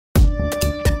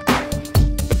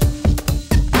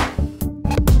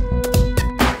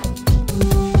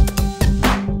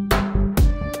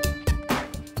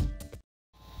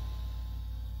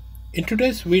In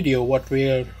today's video, what we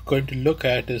are going to look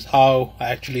at is how I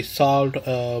actually solved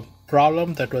a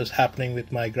problem that was happening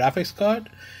with my graphics card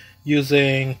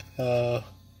using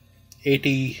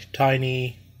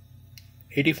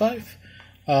AT-Tiny85.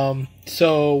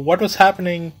 So what was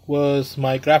happening was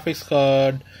my graphics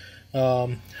card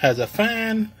has a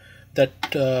fan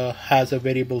that has a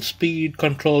variable speed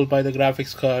controlled by the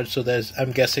graphics card. So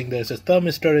I'm guessing there's a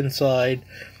thermistor inside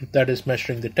that is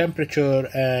measuring the temperature,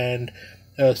 and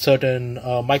a certain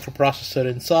microprocessor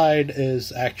inside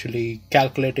is actually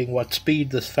calculating what speed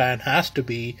this fan has to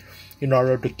be in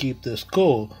order to keep this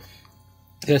cool.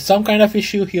 There's some kind of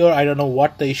issue here. I don't know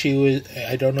what the issue is.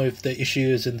 I don't know if the issue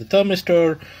is in the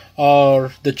thermistor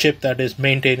or the chip that is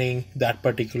maintaining that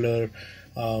particular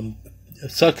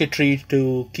circuitry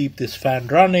to keep this fan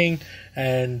running.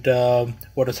 And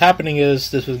what was happening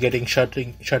is this was getting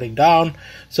shutting down.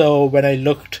 So when I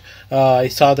looked, I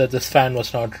saw that this fan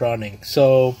was not running.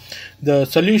 So the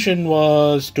solution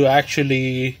was to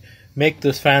actually make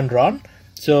this fan run.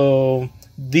 So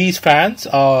these fans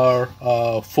are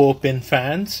 4-pin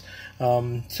fans.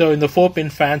 So in the 4-pin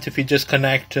fans, if you just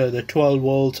connect the 12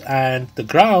 volts and the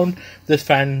ground, this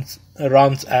fan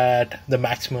runs at the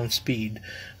maximum speed.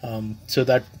 So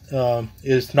that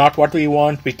is not what we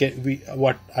want.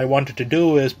 What I wanted to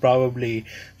do is probably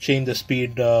change the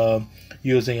speed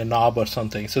using a knob or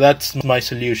something. So that's my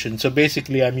solution. So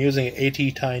basically I'm using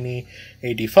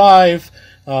AT-Tiny85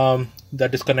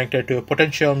 that is connected to a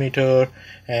potentiometer,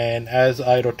 and as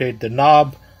I rotate the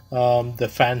knob, the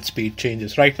fan speed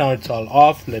changes. Right now it's all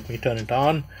off. Let me turn it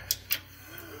on.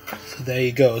 So there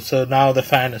you go. So now the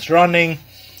fan is running,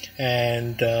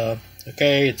 and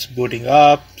okay, it's booting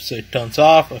up, so it turns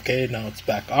off. Okay, now it's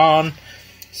back on.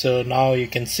 So now you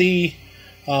can see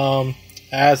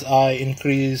as I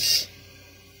increase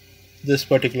this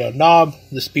particular knob,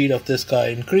 the speed of this guy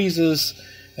increases,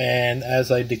 and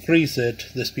as I decrease it,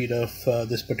 the speed of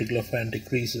this particular fan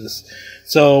decreases.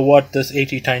 So what this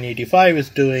AT-Tiny85 is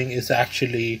doing is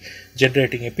actually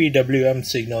generating a PWM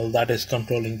signal that is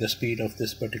controlling the speed of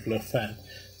this particular fan.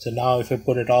 So now if I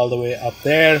put it all the way up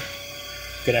there,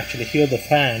 you can actually hear the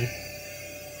fan.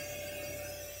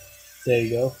 There you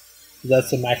go.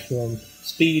 That's the maximum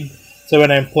speed. So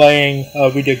when I'm playing a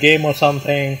video game or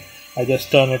something, I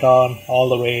just turn it on all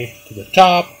the way to the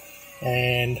top,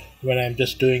 and when I'm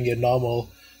just doing a normal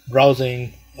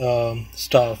browsing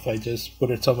stuff, I just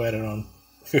put it somewhere around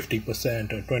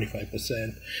 50% or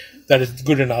 25%. That is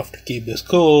good enough to keep this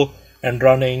cool and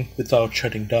running without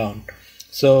shutting down.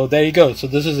 So there you go. So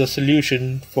this is a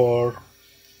solution for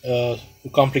a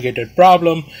complicated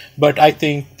problem, but I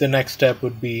think the next step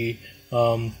would be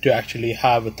to actually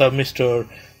have a thermistor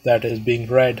that is being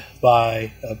read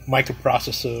by a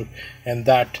microprocessor, and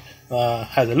that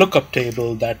has a lookup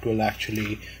table that will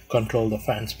actually control the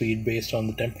fan speed based on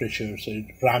the temperature. So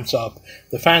it ramps up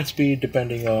the fan speed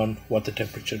depending on what the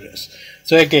temperature is.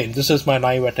 So again, this is my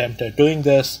naive attempt at doing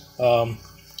this.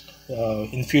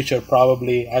 In future,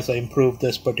 probably as I improve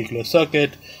this particular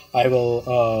circuit, I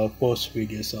will post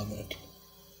videos on it.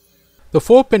 The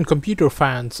 4-pin computer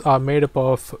fans are made up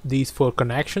of these 4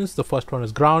 connections. The first one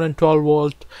is ground and 12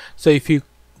 volt. So if you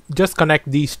just connect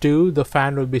these two, the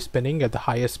fan will be spinning at the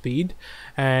highest speed.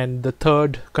 And the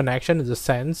third connection is a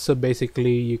sense. So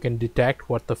basically you can detect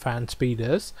what the fan speed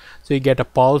is. So you get a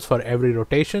pulse for every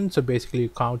rotation. So basically you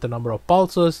count the number of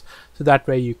pulses. So that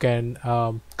way you can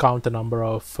count the number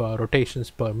of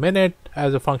rotations per minute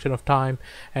as a function of time,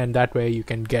 and that way you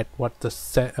can get what the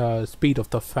speed of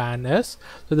the fan is.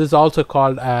 So this is also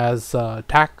called as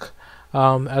tach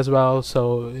as well.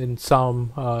 So in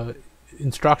some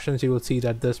instructions you will see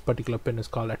that this particular pin is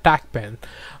called a tach pin,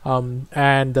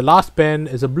 and the last pin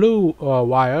is a blue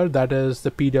wire, that is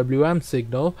the PWM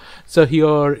signal. So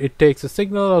here it takes a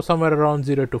signal of somewhere around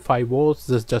 0 to 5 volts.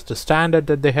 This is just a standard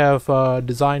that they have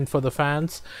designed for the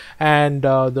fans, and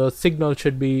the signal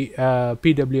should be a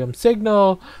PWM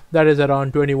signal that is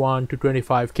around 21 to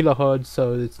 25 kilohertz.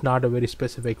 So it's not a very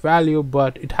specific value,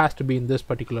 but it has to be in this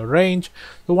particular range.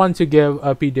 So once you give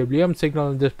a PWM signal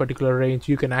in this particular range,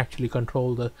 you can actually control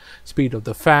the speed of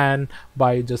the fan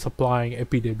by just applying a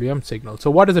PWM signal. So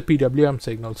what is a PWM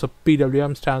signal? So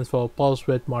PWM stands for pulse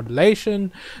width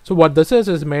modulation. So what this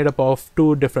is made up of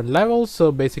 2 different levels.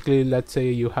 So basically, let's say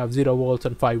you have 0 volts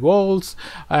and 5 volts,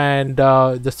 and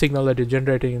the signal that you're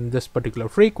generating in this particular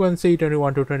frequency,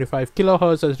 21 to 25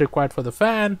 kilohertz, is required for the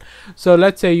fan. So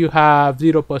let's say you have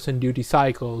 0% duty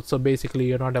cycle. So basically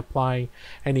you're not applying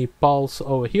any pulse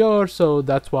over here, so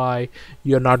that's why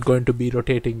you're not going to be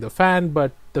rotating the fan. fan,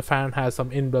 but the fan has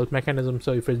some inbuilt mechanism,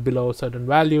 so if it's below a certain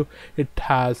value it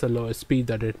has a lower speed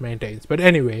that it maintains. But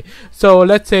anyway, so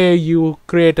let's say you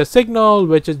create a signal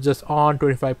which is just on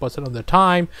 25% of the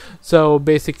time. So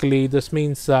basically this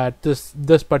means that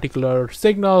this particular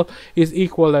signal is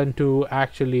equivalent to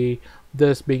actually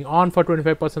this being on for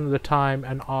 25% of the time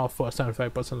and off for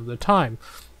 75% of the time.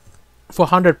 For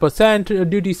 100%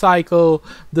 duty cycle,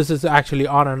 this is actually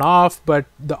on and off, but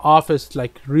the off is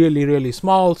like really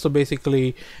small, so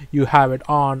basically you have it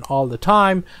on all the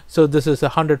time. So this is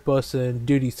a 100%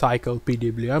 duty cycle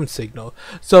PWM signal.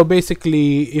 So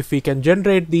basically if we can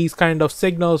generate these kind of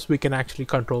signals, we can actually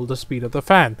control the speed of the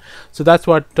fan. So that's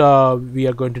what we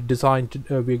are going to design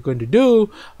we're going to do.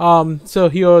 So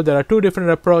here there are two different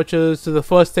approaches. So the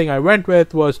first thing I went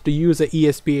with was to use a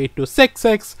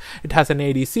ESP8266. It has an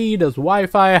ADC, does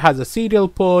Wi-Fi, has a serial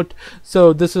port,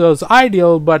 so this was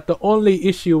ideal. But the only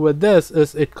issue with this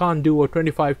is it can't do a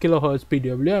 25 kilohertz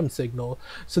PWM signal.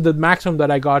 So the maximum that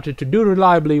I got it to do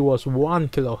reliably was 1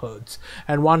 kilohertz,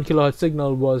 and 1 kilohertz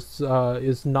signal was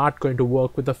is not going to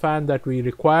work with the fan that we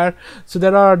require. So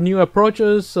there are new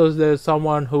approaches. So there's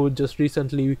someone who just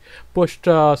recently pushed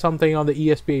something on the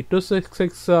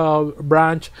ESP8266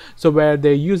 branch, so where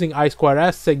they're using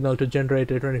I2S signal to generate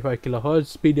a 25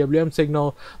 kilohertz PWM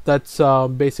signal that's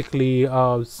basically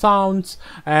sounds.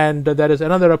 And there is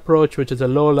another approach which is a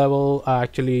low level,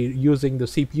 actually using the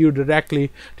CPU directly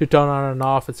to turn on and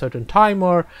off a certain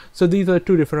timer. So these are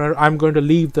two different. I'm going to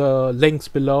leave the links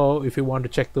below if you want to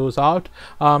check those out.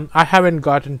 I haven't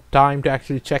gotten time to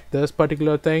actually check this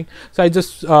particular thing, so I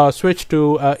just switched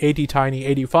to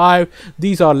ATtiny85.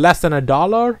 These are less than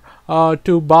 $1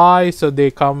 to buy, so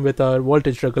they come with a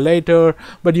voltage regulator,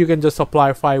 but you can just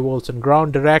apply 5 volts and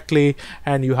ground directly,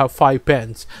 and you have 5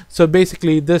 pins. So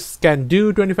basically this can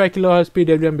do 25 kilohertz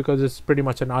PWM because it's pretty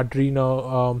much an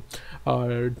Arduino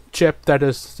chip that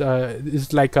is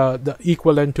like the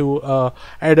equivalent to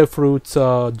Adafruit's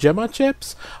Gemma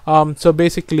chips. So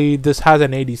basically this has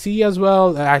an ADC as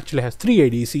well. It actually has 3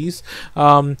 ADCs,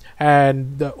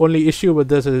 and the only issue with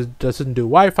this is it doesn't do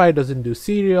Wi-Fi, doesn't do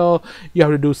serial. You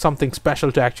have to do something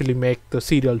special to actually make the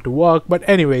serial to work. But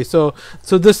anyway, so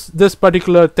this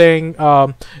particular thing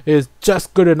is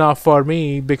just good enough for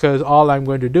me, because all I'm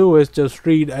going to do is just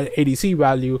read an ADC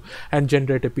value and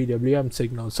generate a PWM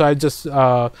signal. So I just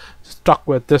stuck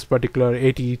with this particular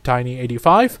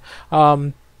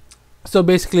ATtiny85. So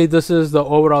basically this is the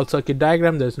overall circuit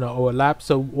diagram. There's no overlap.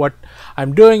 So what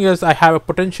I'm doing is I have a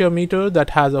potentiometer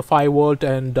that has a 5 volt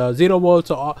and 0 volt.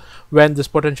 So when this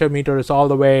potentiometer is all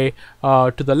the way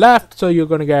to the left, so you're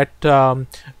going to get 0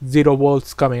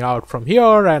 volts coming out from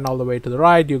here, and all the way to the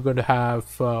right you're going to have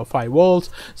 5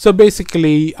 volts. So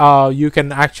basically you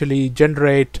can actually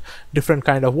generate different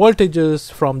kind of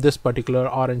voltages from this particular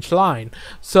orange line.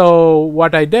 So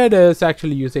what I did is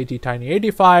actually use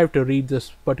ATtiny85 to read this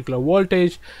particular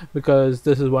voltage, because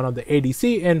this is one of the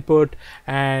ADC input,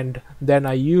 and then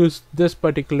I used this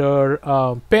particular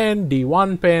pin,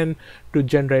 D1 pin, to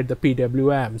generate the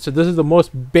PWM. So this is the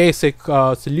most basic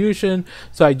solution.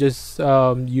 So I just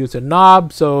use a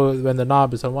knob. So when the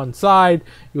knob is on one side,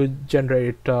 you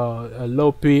generate a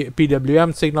low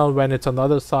PWM signal. When it's on the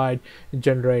other side, you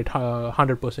generate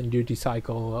 100% duty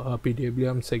cycle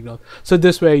PWM signal. So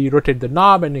this way you rotate the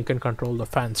knob and you can control the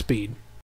fan speed.